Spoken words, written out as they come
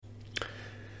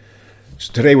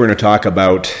So today we're going to talk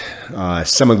about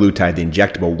semaglutide, the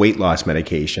injectable weight loss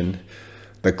medication,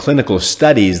 the clinical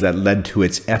studies that led to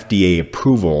its FDA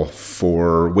approval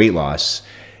for weight loss,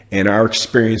 and our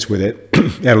experience with it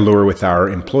at Allure with our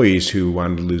employees who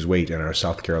wanted to lose weight in our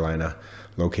South Carolina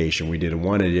location. We did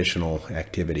one additional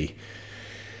activity.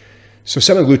 So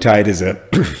semaglutide is a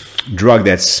drug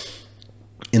that's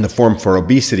in the form for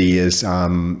obesity, is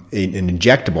an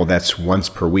injectable that's once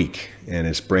per week, and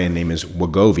its brand name is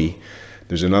Wegovy.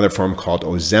 There's another form called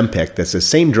Ozempic that's the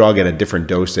same drug at a different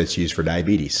dose that's used for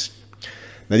diabetes.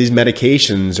 Now, these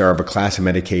medications are of a class of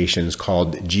medications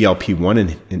called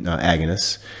GLP-1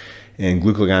 agonists and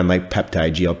glucagon-like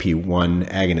peptide GLP-1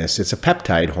 agonists. It's a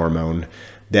peptide hormone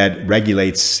that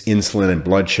regulates insulin and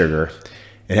blood sugar.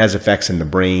 It has effects in the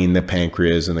brain, the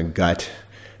pancreas, and the gut,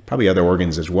 probably other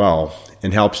organs as well,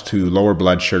 and helps to lower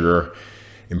blood sugar,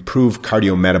 improve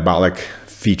cardiometabolic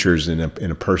features in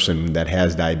a person that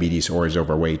has diabetes or is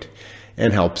overweight,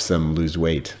 and helps them lose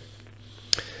weight.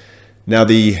 Now,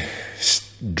 the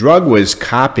drug was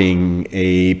copying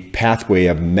a pathway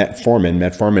of metformin.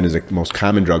 Metformin is the most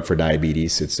common drug for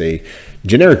diabetes. It's a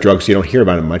generic drug, so you don't hear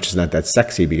about it much. It's not that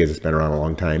sexy because it's been around a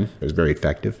long time. It's very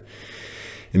effective.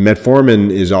 And metformin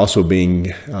is also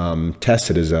being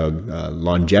tested as a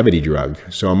longevity drug.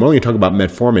 So I'm only going to talk about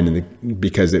metformin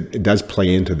because it does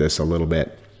play into this a little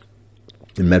bit.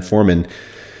 And metformin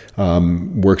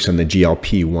works on the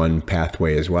GLP-1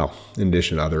 pathway as well, in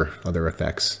addition to other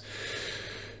effects.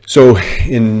 So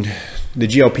in the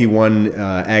GLP-1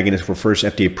 agonists were first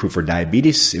FDA approved for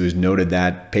diabetes. It was noted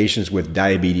that patients with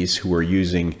diabetes who were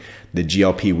using the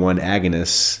GLP-1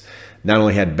 agonists not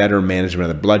only had better management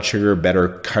of the blood sugar, better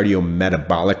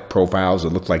cardiometabolic profiles. It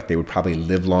looked like they would probably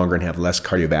live longer and have less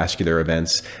cardiovascular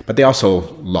events, but they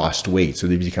also lost weight. So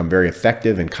they become very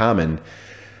effective and common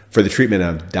for the treatment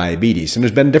of diabetes. And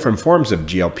there's been different forms of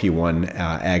GLP-1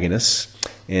 agonists.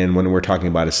 And when we're talking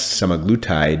about a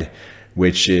semaglutide,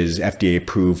 which is FDA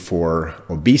approved for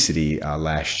obesity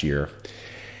last year.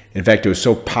 In fact, it was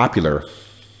so popular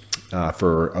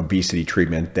for obesity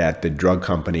treatment that the drug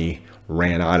company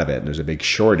ran out of it. And there's a big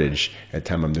shortage at the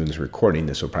time I'm doing this recording.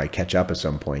 This will probably catch up at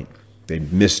some point. They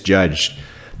misjudged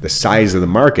the size of the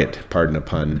market, pardon the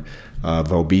pun,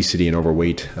 of obesity and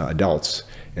overweight adults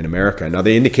in America. Now,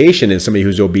 the indication is somebody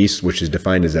who's obese, which is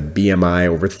defined as a BMI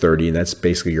over 30, and that's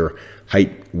basically your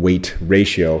height-weight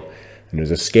ratio. And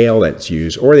there's a scale that's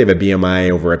used, or they have a BMI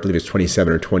over, I believe it's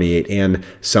 27 or 28, and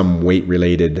some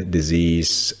weight-related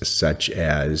disease such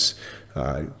as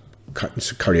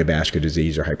cardiovascular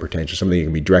disease or hypertension, something that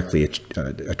can be directly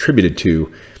attributed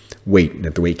to weight. And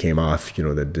if the weight came off,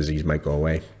 the disease might go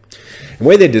away. And the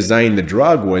way they designed the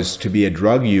drug was to be a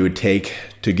drug you would take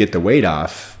to get the weight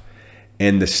off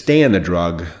and to stay on the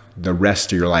drug the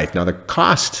rest of your life. Now, the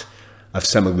cost of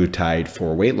semaglutide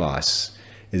for weight loss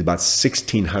is about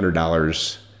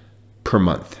 $1,600 per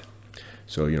month.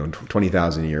 So,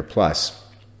 $20,000 a year plus.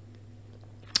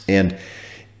 And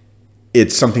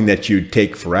it's something that you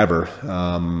take forever.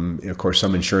 Of course,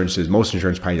 most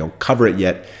insurance probably don't cover it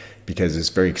yet because it's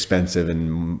very expensive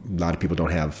and a lot of people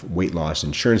don't have weight loss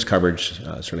insurance coverage.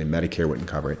 Certainly Medicare wouldn't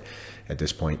cover it at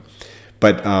this point.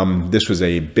 But this was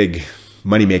a big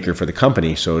moneymaker for the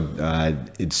company, so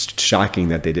it's shocking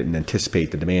that they didn't anticipate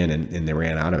the demand and they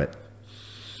ran out of it.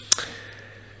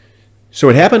 So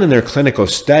what happened in their clinical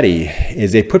study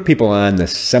is they put people on the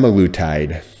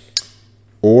semaglutide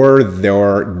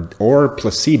or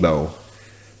placebo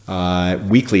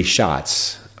weekly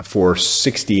shots for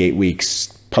 68 weeks,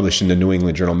 published in the New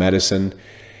England Journal of Medicine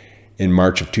in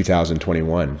March of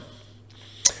 2021.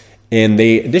 And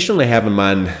they additionally have them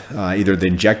on either the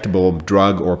injectable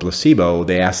drug or placebo.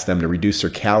 They ask them to reduce their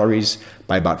calories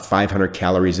by about 500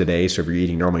 calories a day. So if you're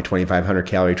eating normally 2,500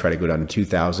 calories, try to go down to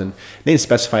 2,000. They didn't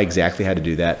specify exactly how to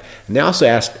do that. And they also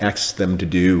asked them to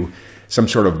do some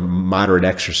sort of moderate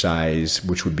exercise,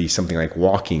 which would be something like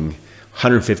walking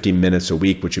 150 minutes a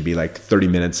week, which would be like 30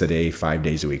 minutes a day, 5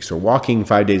 days a week. So walking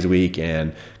 5 days a week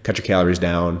and cut your calories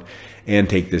down and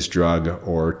take this drug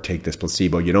or take this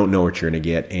placebo. You don't know what you're going to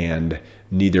get, and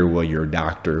neither will your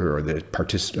doctor or the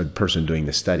person doing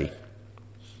the study.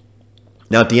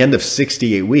 Now, at the end of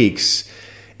 68 weeks,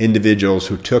 individuals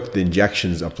who took the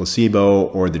injections of placebo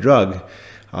or the drug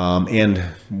and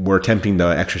were attempting to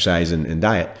exercise and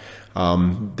diet,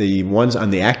 the ones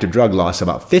on the active drug lost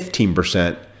about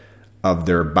 15% of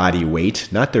their body weight,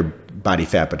 not their body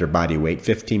fat, but their body weight,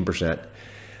 15%.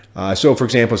 So, for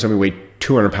example, somebody weighed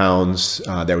 200 pounds,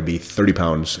 that would be 30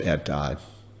 pounds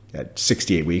at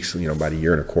 68 weeks, about a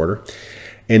year and a quarter.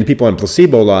 And the people on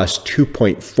placebo lost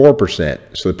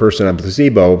 2.4%. So the person on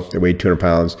placebo that weighed 200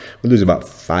 pounds would lose about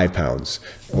 5 pounds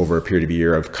over a period of a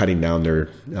year of cutting down their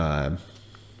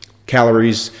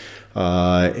calories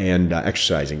and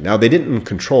exercising. Now, they didn't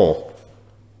control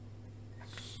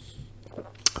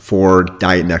for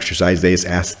diet and exercise. They just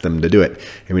asked them to do it.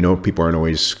 And we know people aren't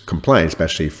always compliant,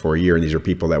 especially for a year. And these are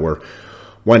people that were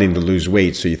wanting to lose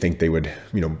weight. So you think they would,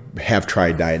 have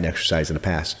tried diet and exercise in the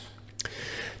past.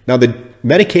 Now, the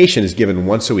medication is given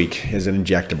once a week as an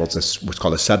injectable. It's what's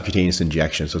called a subcutaneous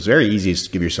injection. So it's very easy to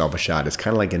give yourself a shot. It's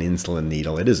kind of like an insulin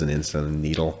needle. It is an insulin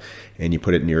needle. And you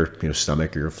put it in your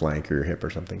stomach or your flank or your hip or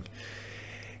something.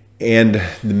 And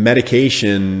the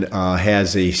medication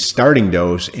has a starting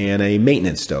dose and a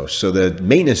maintenance dose. So the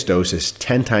maintenance dose is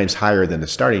 10 times higher than the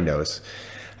starting dose.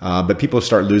 But people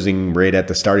start losing weight at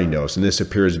the starting dose. And this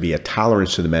appears to be a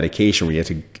tolerance to the medication where you have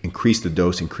to increase the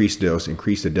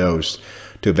dose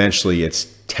to eventually it's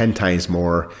 10 times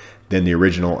more than the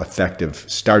original effective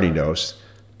starting dose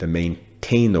to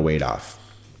maintain the weight off.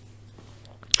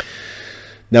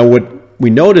 Now, what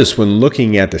we notice when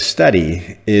looking at the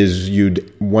study is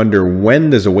you'd wonder,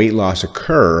 when does a weight loss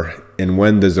occur and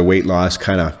when does the weight loss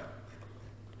kind of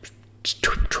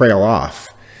trail off?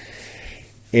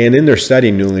 And in their study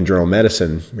in New England Journal of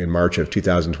Medicine in March of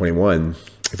 2021,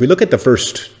 if we look at the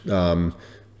first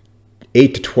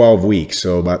 8 to 12 weeks,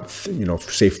 so about,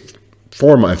 say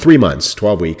 3 months,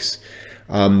 12 weeks,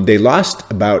 they lost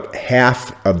about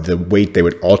half of the weight they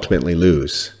would ultimately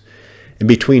lose. And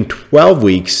between 12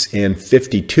 weeks and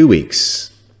 52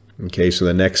 weeks, so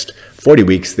the next 40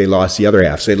 weeks, they lost the other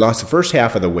half. So they lost the first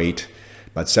half of the weight,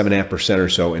 about 7.5% or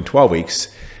so in 12 weeks,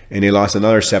 and they lost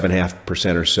another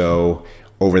 7.5% or so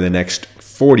over the next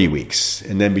 40 weeks.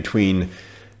 And then between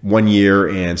 1 year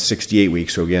and 68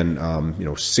 weeks, so again,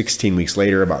 16 weeks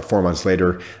later, about 4 months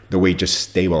later, the weight just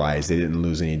stabilized. They didn't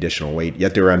lose any additional weight,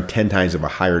 yet they were on 10 times of a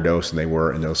higher dose than they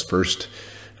were in those first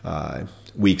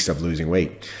weeks of losing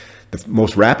weight. The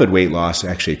most rapid weight loss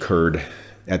actually occurred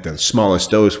at the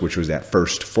smallest dose, which was that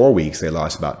first 4 weeks. They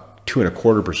lost about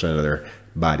 2.25% of their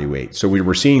body weight. So we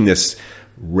were seeing this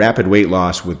rapid weight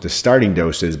loss with the starting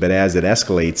doses, but as it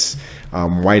escalates,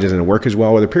 why doesn't it work as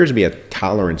well? Well, there appears to be a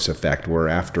tolerance effect where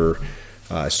after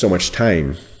so much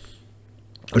time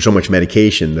or so much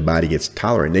medication, the body gets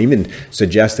tolerant. They even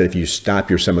suggest that if you stop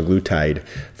your semaglutide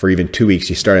for even 2 weeks,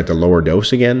 you start at the lower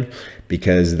dose again,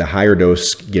 because the higher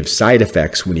dose gives side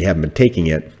effects when you haven't been taking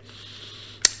it.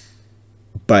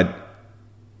 But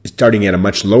starting at a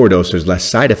much lower dose, there's less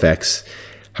side effects.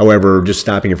 However, just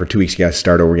stopping it for 2 weeks, you got to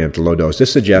start over again at the low dose.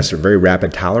 This suggests a very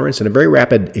rapid tolerance and a very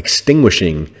rapid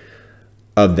extinguishing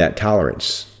of that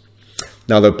tolerance.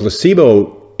 Now, the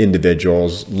placebo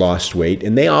individuals lost weight,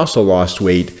 and they also lost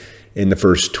weight in the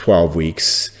first 12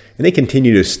 weeks. And they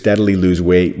continued to steadily lose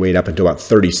weight up until about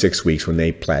 36 weeks when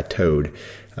they plateaued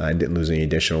and didn't lose any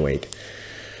additional weight.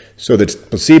 So the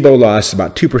placebo lost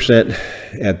about 2%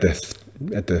 at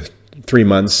the 3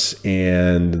 months,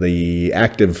 and the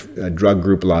active drug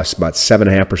group lost about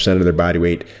 7.5% of their body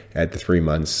weight at the 3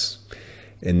 months.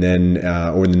 And then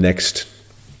over the next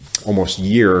almost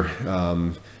year,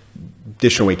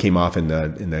 additional weight came off in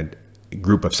the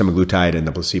group of semaglutide, and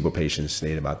the placebo patients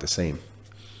stayed about the same.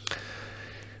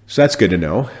 So that's good to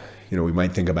know. We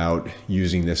might think about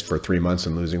using this for 3 months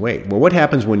and losing weight. Well, what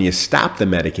happens when you stop the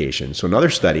medication? So another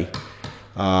study,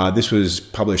 this was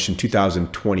published in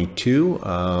 2022,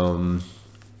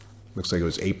 looks like it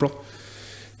was April,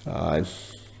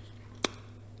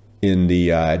 in the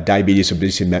Diabetes,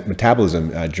 Obesity,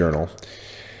 Metabolism Journal.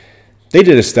 They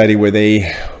did a study where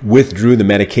they withdrew the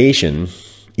medication,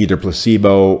 either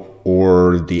placebo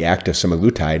or the active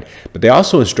semaglutide, but they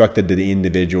also instructed the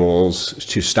individuals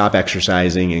to stop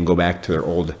exercising and go back to their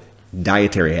old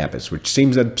dietary habits, which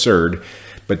seems absurd,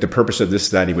 but the purpose of this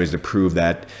study was to prove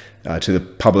that to the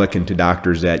public and to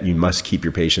doctors that you must keep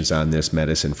your patients on this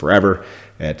medicine forever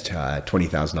at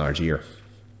 $20,000 a year.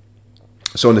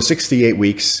 So in the 68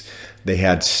 weeks, they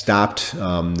had stopped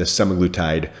the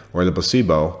semaglutide or the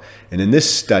placebo. And in this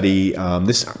study,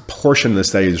 this portion of the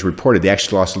study is reported, they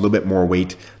actually lost a little bit more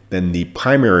weight than the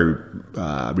primary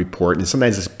report. And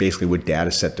sometimes it's basically what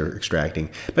data set they're extracting,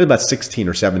 but about 16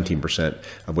 or 17%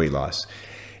 of weight loss.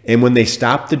 And when they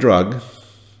stopped the drug,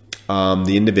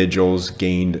 the individuals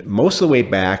gained most of the weight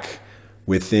back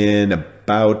within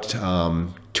about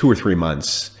 2 or 3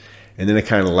 months. And then it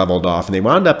kind of leveled off. And they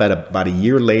wound up at about a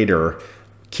year later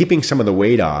keeping some of the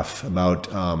weight off. About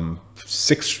 5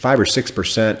 or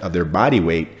 6% of their body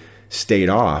weight stayed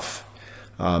off.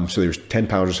 So they were 10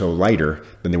 pounds or so lighter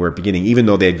than they were at the beginning, even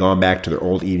though they had gone back to their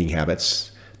old eating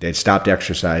habits. They had stopped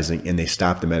exercising and they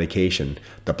stopped the medication.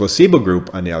 The placebo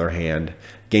group, on the other hand,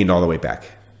 gained all the weight back.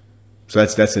 So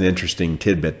that's an interesting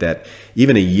tidbit, that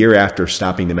even a year after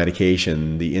stopping the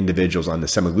medication, the individuals on the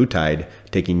semaglutide,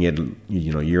 taking it a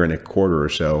year and a quarter or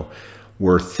so,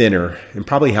 were thinner and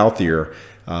probably healthier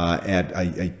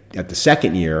at the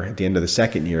second year, at the end of the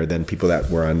second year, than people that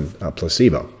were on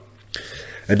placebo.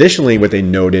 Additionally, what they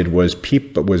noted was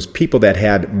people that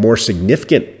had more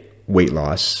significant weight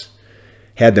loss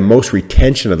had the most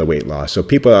retention of the weight loss. So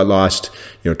people that lost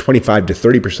 25 to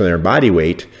 30% of their body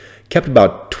weight kept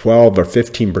about 12 or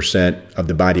 15% of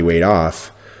the body weight off,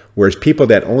 whereas people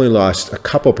that only lost a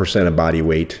couple percent of body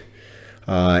weight,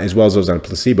 as well as those on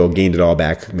placebo, gained it all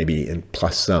back, maybe in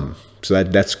plus some. So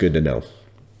that's good to know.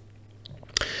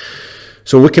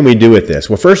 So what can we do with this?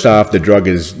 Well, first off, the drug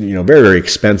is very, very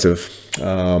expensive,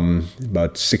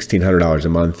 about $1,600 a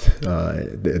month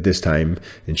at this time.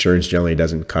 Insurance generally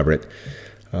doesn't cover it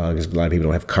because a lot of people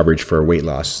don't have coverage for weight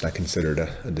loss. It's not considered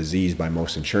a disease by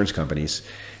most insurance companies.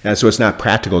 And so it's not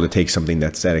practical to take something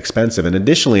that's that expensive. And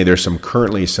additionally, there's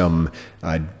currently some,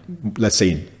 let's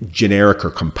say, generic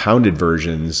or compounded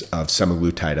versions of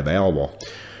semaglutide available.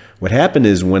 What happened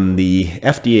is when the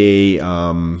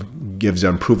FDA gives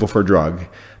an approval for a drug,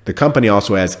 the company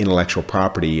also has intellectual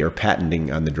property or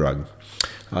patenting on the drug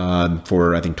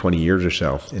for, I think, 20 years or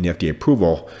so. And the FDA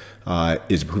approval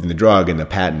is approving the drug, and the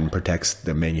patent protects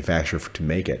the manufacturer to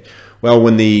make it. Well,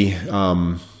 when the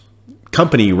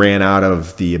company ran out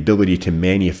of the ability to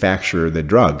manufacture the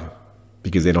drug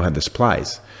because they don't have the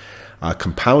supplies,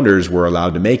 compounders were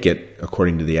allowed to make it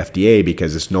according to the FDA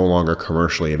because it's no longer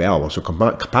commercially available. So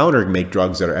compounder can make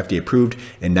drugs that are FDA approved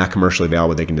and not commercially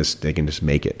available. They can just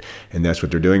make it, and that's what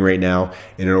they're doing right now.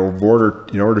 And in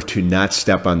order to not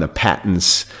step on the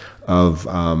patents of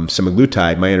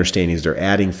semaglutide, my understanding is they're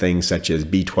adding things such as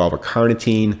B12 or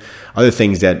carnitine, other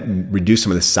things that reduce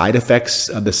some of the side effects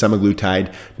of the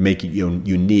semaglutide, to make it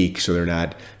unique, so they're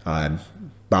not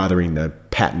bothering the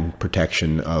patent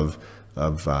protection of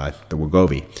the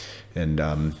Wegovy. And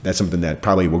that's something that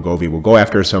probably Wegovy will go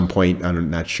after at some point.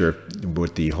 I'm not sure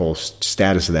what the whole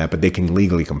status of that, but they can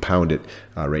legally compound it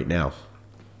right now.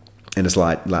 And it's a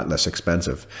lot less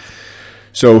expensive.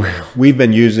 So we've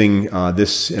been using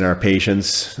this in our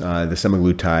patients, the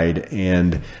semaglutide,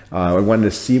 and I wanted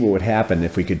to see what would happen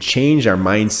if we could change our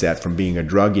mindset from being a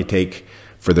drug you take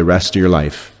for the rest of your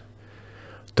life.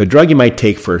 The drug you might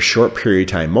take for a short period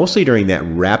of time, mostly during that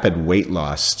rapid weight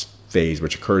loss phase,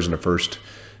 which occurs in the first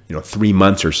 3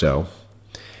 months or so,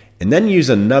 and then use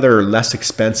another less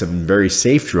expensive and very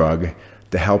safe drug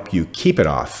to help you keep it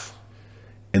off,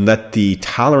 and let the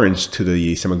tolerance to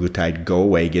the semaglutide go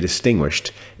away, get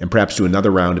extinguished, and perhaps do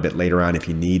another round a bit later on if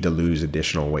you need to lose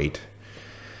additional weight.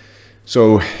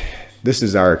 So this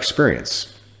is our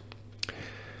experience.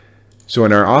 So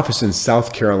in our office in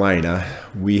South Carolina,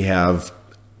 we have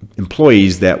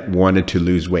employees that wanted to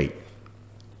lose weight.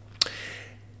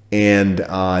 And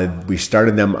we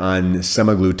started them on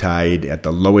semaglutide at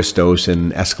the lowest dose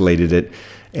and escalated it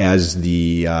as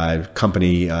the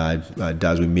company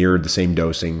does. We mirrored the same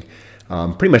dosing,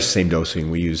 pretty much the same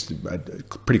dosing. We used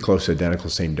pretty close to identical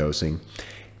same dosing.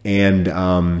 And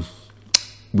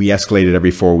we escalated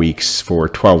every 4 weeks for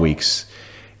 12 weeks.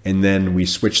 And then we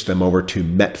switched them over to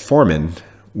metformin,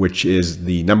 which is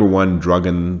the number 3 drug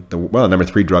in the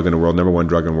world, number 1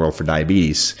 drug in the world for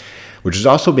diabetes, which is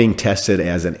also being tested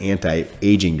as an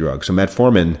anti-aging drug. So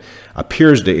metformin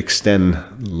appears to extend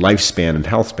lifespan and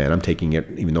health span. I'm taking it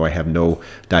even though I have no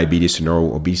diabetes or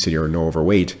no obesity or no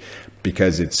overweight,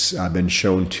 because it's been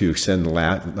shown to extend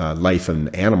life in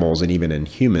animals and even in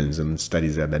humans in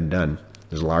studies that have been done.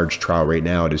 There's a large trial right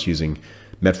now just using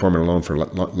metformin alone for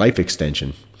life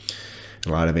extension. A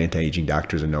lot of anti-aging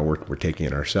doctors know we're taking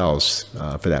it ourselves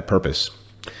for that purpose.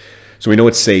 So we know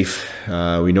it's safe.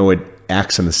 We know it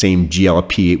acts on the same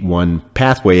GLP-1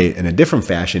 pathway in a different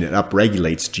fashion. It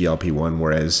upregulates GLP-1,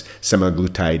 whereas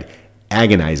semaglutide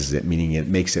agonizes it, meaning it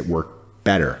makes it work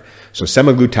better. So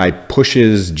semaglutide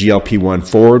pushes GLP-1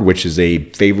 forward, which is a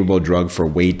favorable drug for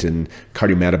weight and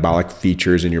cardiometabolic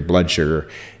features in your blood sugar,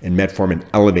 and metformin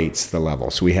elevates the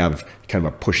level. So we have kind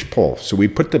of a push-pull. So we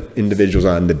put the individuals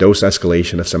on the dose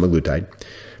escalation of semaglutide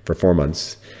for 4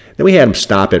 months. Then we had them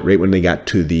stop it right when they got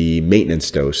to the maintenance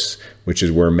dose, which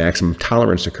is where maximum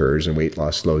tolerance occurs and weight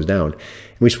loss slows down.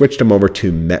 And we switched them over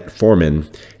to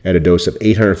metformin at a dose of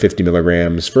 850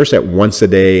 milligrams, first at once a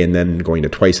day and then going to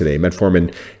twice a day.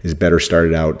 Metformin is better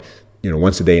started out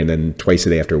once a day and then twice a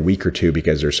day after a week or two,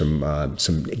 because there's some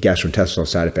gastrointestinal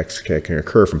side effects that can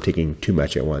occur from taking too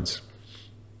much at once.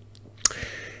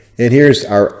 And here's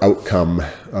our outcome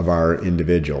of our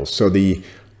individuals. So the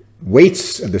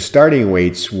Weights, the starting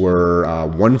weights were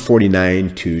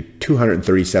 149 to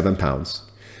 237 pounds.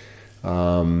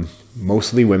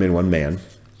 Mostly women, one man.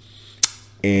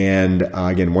 And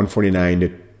again, 149 to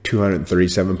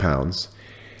 237 pounds.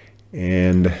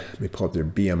 And let me pull up their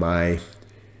BMI.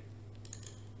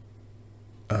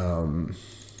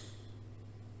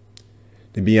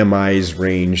 The BMIs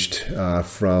ranged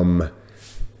from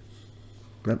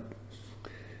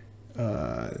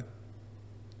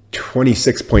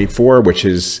 26.4, which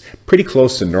is pretty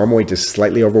close to normal weight, just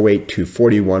slightly overweight, to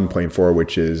 41.4,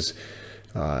 which is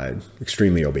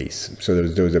extremely obese. So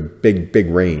there was a big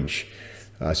range.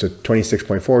 So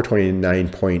 26.4,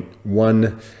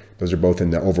 29.1, those are both in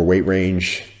the overweight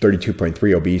range,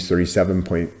 32.3 obese,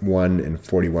 37.1, and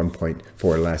 41.4,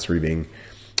 the last three being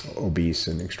obese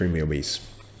and extremely obese.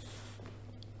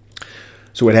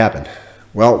 So what happened?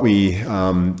 Well, we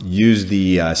used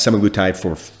the semaglutide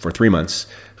for 3 months,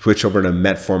 switched over to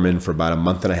metformin for about a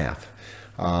month and a half,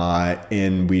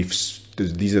 and we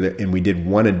did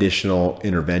one additional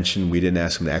intervention. We didn't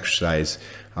ask them to exercise,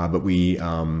 but we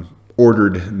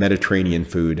ordered Mediterranean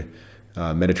food,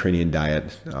 Mediterranean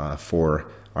diet for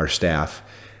our staff,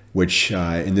 which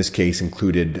in this case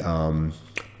included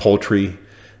poultry,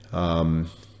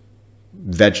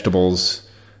 vegetables,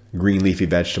 green leafy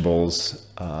vegetables,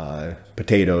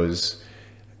 potatoes,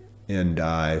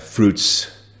 and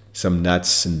fruits, some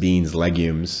nuts and beans,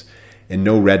 legumes, and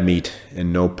no red meat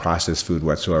and no processed food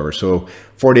whatsoever. So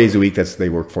 4 days a week, they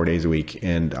work 4 days a week.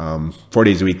 And 4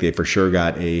 days a week, they for sure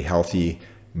got a healthy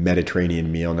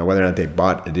Mediterranean meal. Now, whether or not they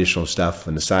bought additional stuff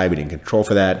on the side, we didn't control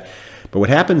for that. But what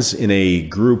happens in a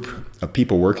group of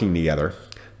people working together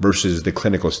versus the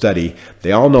clinical study,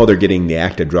 they all know they're getting the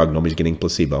active drug. Nobody's getting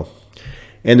placebo.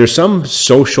 And there's some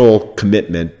social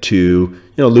commitment to,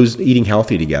 eating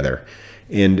healthy together.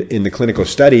 And in the clinical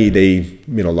study, they,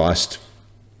 lost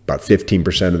about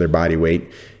 15% of their body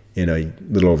weight in a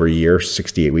little over a year,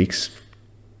 68 weeks.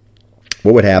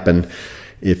 What would happen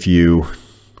if you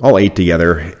all ate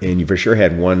together and you for sure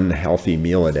had one healthy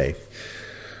meal a day?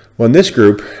 Well, in this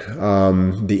group,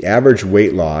 the average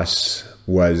weight loss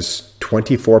was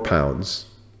 24 pounds.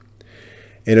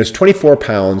 And it was 24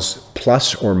 pounds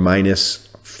plus or minus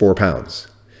 4 pounds.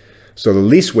 So the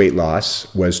least weight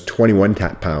loss was 21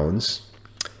 pounds,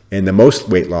 and the most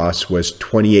weight loss was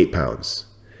 28 pounds.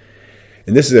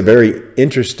 And this is a very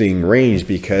interesting range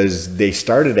because they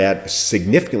started at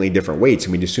significantly different weights,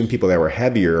 and we'd assume people that were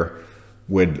heavier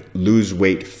would lose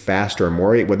weight faster or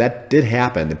more weight. Well, that did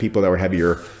happen. The people that were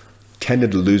heavier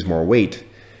tended to lose more weight,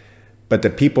 but the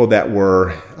people that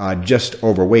were just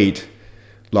overweight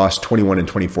lost 21 and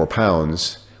 24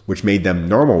 pounds, which made them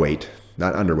normal weight,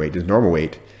 not underweight, just normal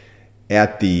weight,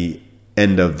 at the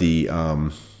end of the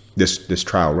this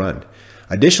trial run.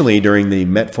 Additionally, during the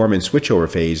metformin switchover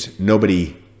phase,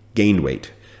 nobody gained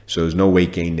weight. So there's no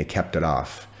weight gain. They kept it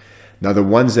off. Now, the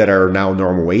ones that are now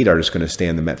normal weight are just going to stay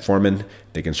on the metformin.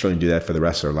 They can certainly do that for the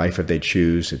rest of their life if they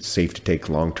choose. It's safe to take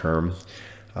long term.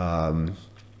 And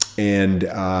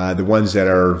the ones that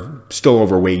are still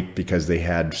overweight because they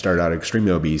had started out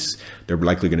extremely obese, they're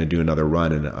likely going to do another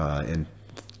run in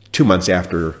 2 months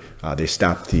after they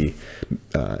stopped the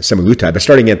semaglutide, but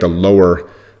starting at the lower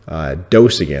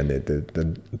dose again,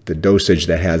 the dosage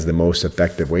that has the most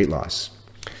effective weight loss.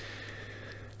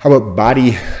 How about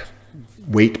body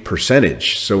weight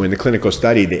percentage? So in the clinical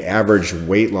study, the average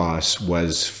weight loss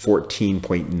was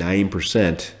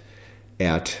 14.9%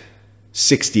 at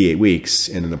 68 weeks,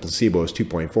 and in the placebo was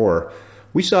 2.4.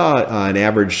 We saw an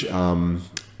average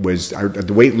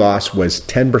the weight loss was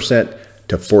 10%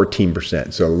 to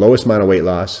 14%. So the lowest amount of weight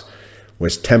loss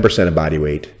was 10% of body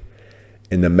weight,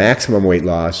 and the maximum weight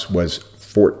loss was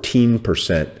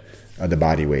 14% of the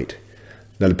body weight.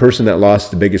 Now, the person that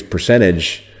lost the biggest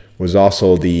percentage was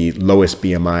also the lowest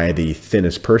BMI, the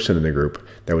thinnest person in the group.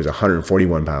 That was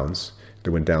 141 pounds.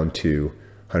 That went down to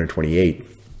 128.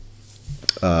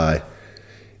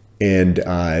 And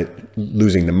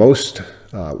losing the most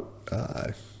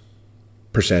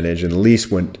percentage, and the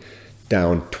least went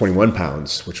down 21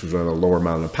 pounds, which was one of the lower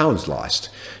amount of pounds lost.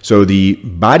 So the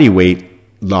body weight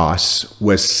loss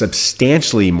was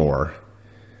substantially more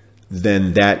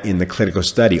than that in the clinical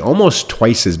study, almost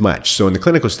twice as much. So in the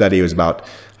clinical study, it was about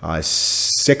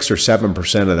 6 or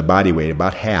 7% of the body weight,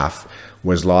 about half,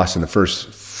 was lost in the first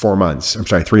 3 months.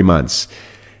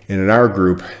 And in our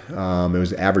group, it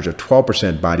was an average of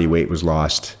 12% body weight was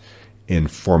lost in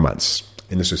 4 months.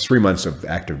 And this was 3 months of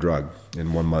active drug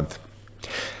and 1 month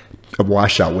of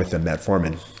washout with the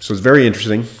metformin. So it's very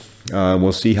interesting.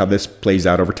 We'll see how this plays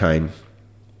out over time.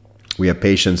 We have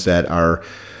patients that are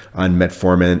on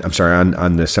metformin,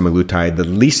 on the semaglutide, the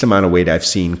least amount of weight I've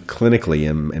seen clinically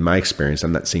in my experience,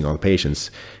 I'm not seeing all the patients,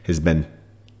 has been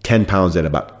 10 pounds at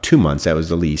about 2 months. That was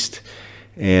the least.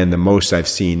 And the most I've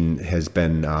seen has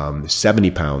been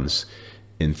 70 pounds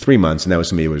in 3 months. And that was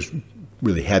somebody who was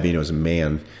really heavy, and it was a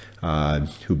man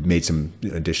who made some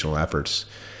additional efforts.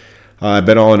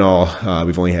 But all in all,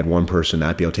 we've only had one person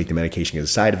not be able to take the medication because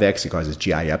of side effects. It causes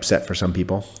GI upset for some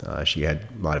people. She had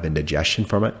a lot of indigestion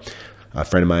from it. A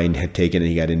friend of mine had taken it,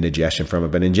 and he got indigestion from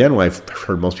it. But in general, I've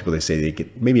heard most people, they say they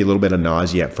get maybe a little bit of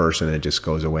nausea at first, and then it just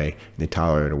goes away, and they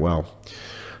tolerate it well.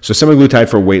 So semaglutide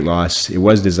for weight loss, it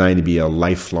was designed to be a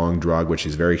lifelong drug, which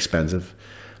is very expensive.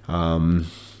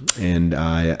 And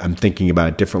I'm thinking about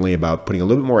it differently, about putting a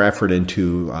little bit more effort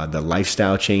into the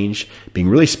lifestyle change, being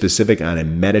really specific on a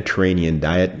Mediterranean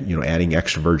diet, adding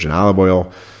extra virgin olive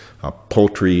oil,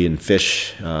 poultry and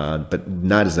fish, but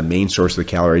not as the main source of the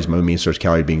calories. My main source of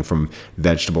calories being from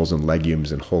vegetables and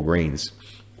legumes and whole grains.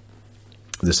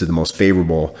 This is the most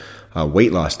favorable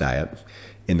weight loss diet.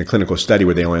 In the clinical study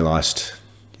where they only lost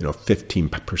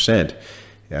 15%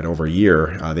 at over a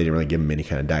year, they didn't really give them any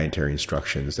kind of dietary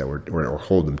instructions that were or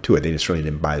hold them to it. They just really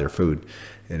didn't buy their food.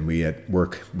 And we at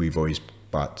work, we've always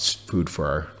bought food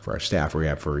for our staff. We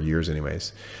have for years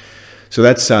anyways. So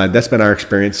that's been our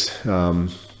experience.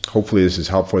 Hopefully this is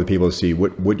helpful for the people to see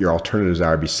what your alternatives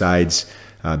are besides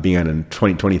being on a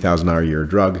 $20,000 a year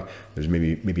drug. There's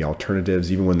maybe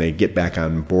alternatives, even when they get back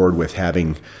on board with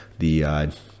having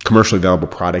the commercially available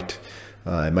product.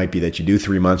 It might be that you do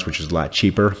 3 months, which is a lot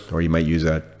cheaper, or you might use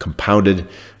a compounded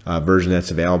version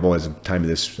that's available. As of the time of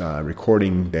this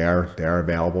recording, they are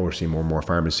available. We're seeing more and more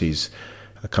pharmacies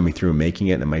coming through and making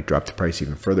it, and it might drop the price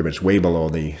even further, but it's way below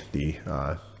the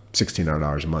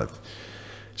 $1,600 a month.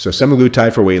 So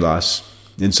semaglutide for weight loss.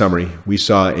 In summary, we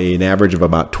saw an average of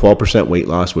about 12% weight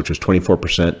loss, which was 24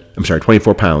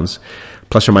 pounds,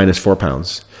 plus or minus 4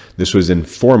 pounds. This was in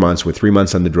 4 months, with 3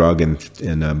 months on the drug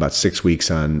and about 6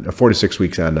 weeks on 4 to 6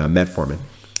 weeks on metformin.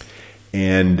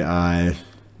 And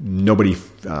nobody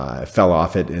fell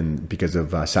off it because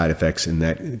of side effects in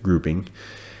that grouping.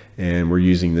 And we're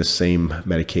using this same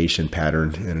medication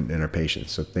pattern in our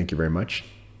patients. So thank you very much.